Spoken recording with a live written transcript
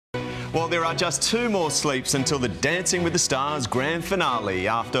Well, there are just 2 more sleeps until the Dancing with the Stars grand finale.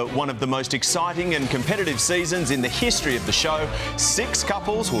 After one of the most exciting and competitive seasons in the history of the show, 6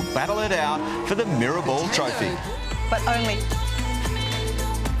 couples will battle it out for the Mirror Ball trophy. But only...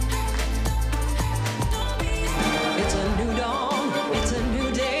 It's a new dawn, it's a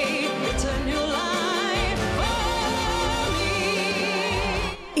new day, it's a new life for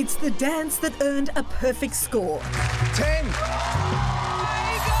me. It's the dance that earned a perfect score. 10.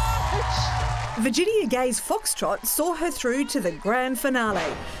 Virginia Gay's Foxtrot saw her through to the grand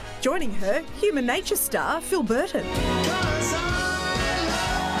finale. Joining her, Human Nature star Phil Burton.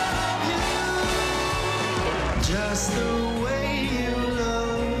 Just the way you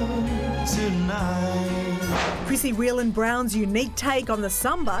look tonight. Chrissy Whelan Brown's unique take on the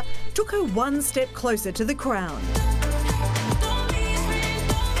samba took her one step closer to the crown.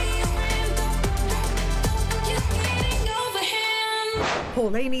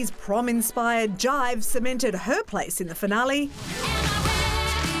 Paulini's prom-inspired jive cemented her place in the finale.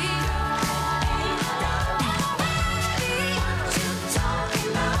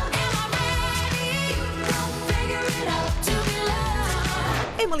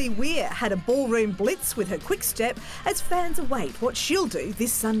 Emily Weir had a ballroom blitz with her quick step as fans await what she'll do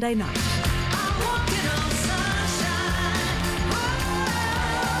this Sunday night.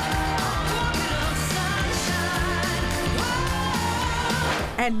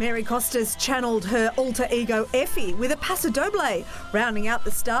 And Mary Costas channeled her alter ego Effie with a paso doble, rounding out the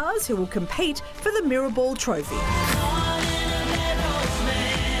stars who will compete for the Mirror Ball trophy.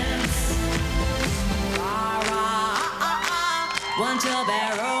 Want your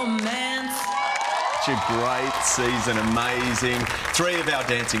bad romance. It's a great season, amazing. 3 of our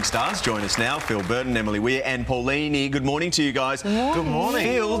dancing stars join us now, Phil Burton, Emily Weir and Paulini. Good morning to you guys. Good morning.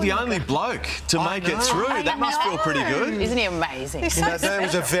 Phil, the only bloke to make it through. That must feel pretty good. Isn't he amazing? You know, there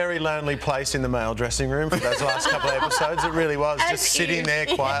was a very lonely place in the male dressing room for those last couple of episodes. It really was, just sitting there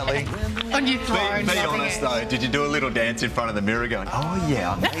quietly. On your throne. Be honest though, did you do a little dance in front of the mirror going, oh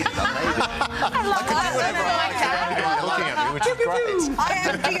yeah, I made it, I made it? I could do whatever I liked, looking at me, which is great. I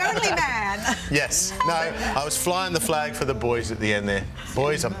am the only man. Yes. No, I was flying the flag for the boys at the end there.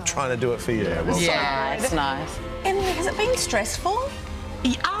 Boys, I'm trying to do it for you. Yeah, it's nice. Emily, has it been stressful?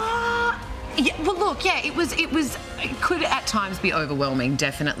 Yeah, well, look, yeah, it could at times be overwhelming,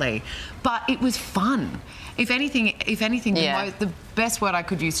 definitely, but it was fun. If anything, the best word I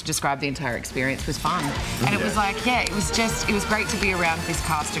could use to describe the entire experience was fun. And it was like, yeah, it was great to be around this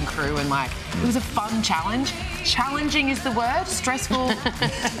cast and crew, and like, it was a fun challenge. Challenging is the word, stressful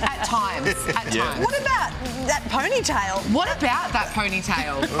at times, What about that ponytail? What about that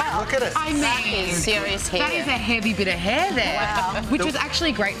ponytail? Well, look at it. I mean, serious hair. that is a heavy bit of hair there. Wow. Which was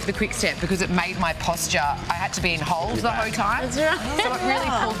actually great for the quick step because it made my posture, I had to be in hold the whole time. That's right. So it really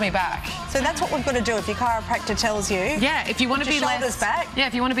pulled me back. So that's what we've got to do if your chiropractor tells you. Yeah, if you want to be shoulders back. Yeah,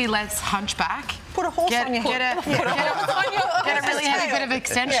 if you want to be less hunchback. Put a horse on your head. Get a really heavy bit of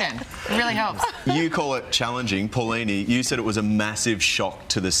extension. It really helps. You call it challenging, Paulini. You said it was a massive shock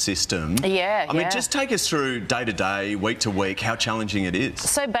to the system. Yeah, I mean, just take us through day to day, week to week, how challenging it is.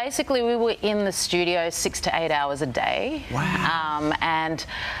 So basically, we were in the studio 6 to 8 hours a day. Wow. And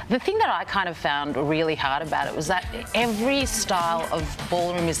the thing that I kind of found really hard about it was that every style of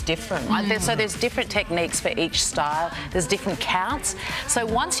ballroom is different. Right? So there's different techniques for each style. There's different counts. So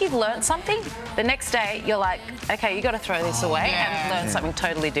once you've learnt something, the next day you're like, okay, you got to throw this away and learn something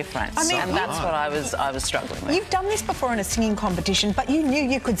totally different. I mean, and that's what I was struggling with. You've done this before in a singing competition, but you knew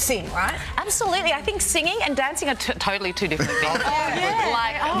you could sing, right? Absolutely. I think singing and dancing are totally 2 different things.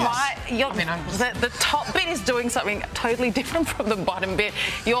 The top bit is doing something totally different from the bottom bit.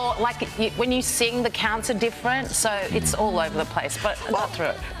 When you sing, the counts are different, so it's all over the place. But I got through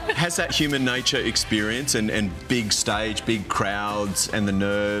it. Has that Human Nature experience and big stage, big crowds and the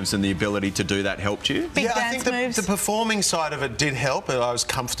nerves and the ability to do that helped you? I think the performing side of it did help. I was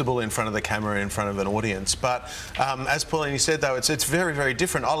comfortable in front of the camera, in front of an audience. But as Paulini said, though, it's very, very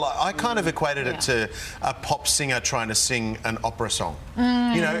different. I kind of equated it to a pop singer trying to sing an opera song.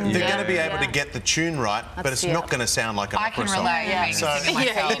 You know, they're going to be able to get the tune right, but it's not going to sound like an opera song. I can relate.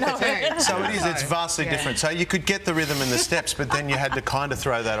 So it is. It's vastly different. So you could get the rhythm and the steps, but then you had to kind of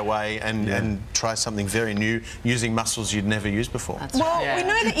throw that away and try something very new using muscles you'd never used before. Well, we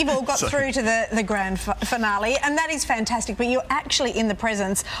know that you've all got through to the grand finale, and that is fantastic, but you're actually in the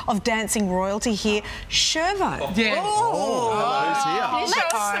presence of dancing royalty here. Shirvo. Yeah. Who's here?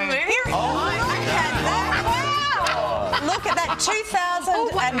 Look at that. Wow. Look at that.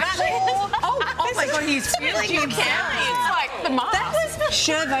 2004. my God, he's feeling himself. It's like the mask. That was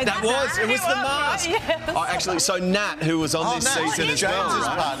Shirvo. It was the mask. Actually, so Nat, who was on this season as well, James is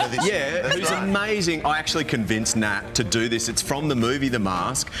right? partner this year. That's who's right. amazing. I actually convinced Nat to do this. It's from the movie The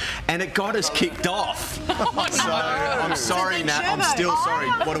Mask, and it got us kicked off. So I'm sorry, Nat. I'm still sorry.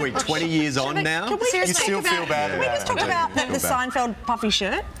 What are we, 20 years on now? Can we You just still feel bad Can we just talk about the Seinfeld puffy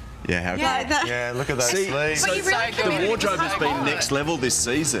shirt? Yeah, how Yeah, look at those sleeves. But you really the wardrobe has been next level this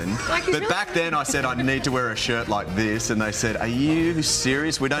season. But back then I said I need to wear a shirt like this, and they said, "Are you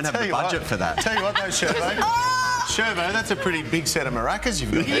serious? We don't have the budget for that." Tell you what, though, Shirvo. Shirvo, that's a pretty big set of maracas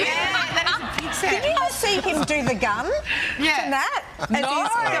you've got. Yeah, that is a big set. Did you just see him do the gun to Nat? No,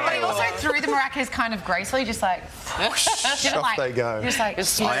 but he also threw the maracas kind of gracefully, just like... Off they go. Just like...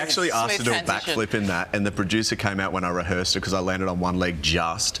 I actually asked to do a backflip in that, and the producer came out when I rehearsed it because I landed on one leg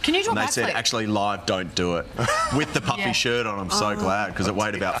just. Can you do a And they said, backflip? actually, live, don't do it. With the puffy shirt on, I'm so glad because it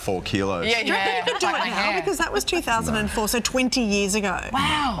weighed about 4 kilos. Do you reckon you could do like it my now? hair. Because that was 2004, so 20 years ago.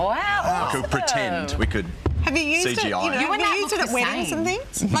 Wow. We could pretend. We could. Have you used CGI. it? You know, You and have Nat you used it look at the weddings and same.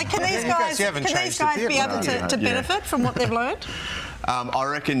 things? Like, can these guys, you haven't changed a bit, be able right? to benefit from what they've learned? I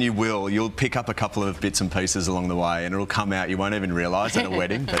reckon you will. You'll pick up a couple of bits and pieces along the way, and it'll come out. You won't even realise at a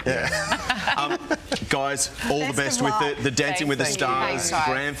wedding. But guys, all the Best best of with luck. it. The Dancing with the Thank you. Stars Thanks, guys.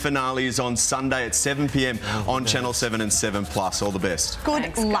 grand finale is on Sunday at 7 p.m. on Channel 7 and 7 Plus. All the best. Good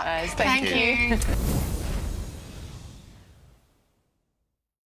Thanks, luck. guys. Thank you.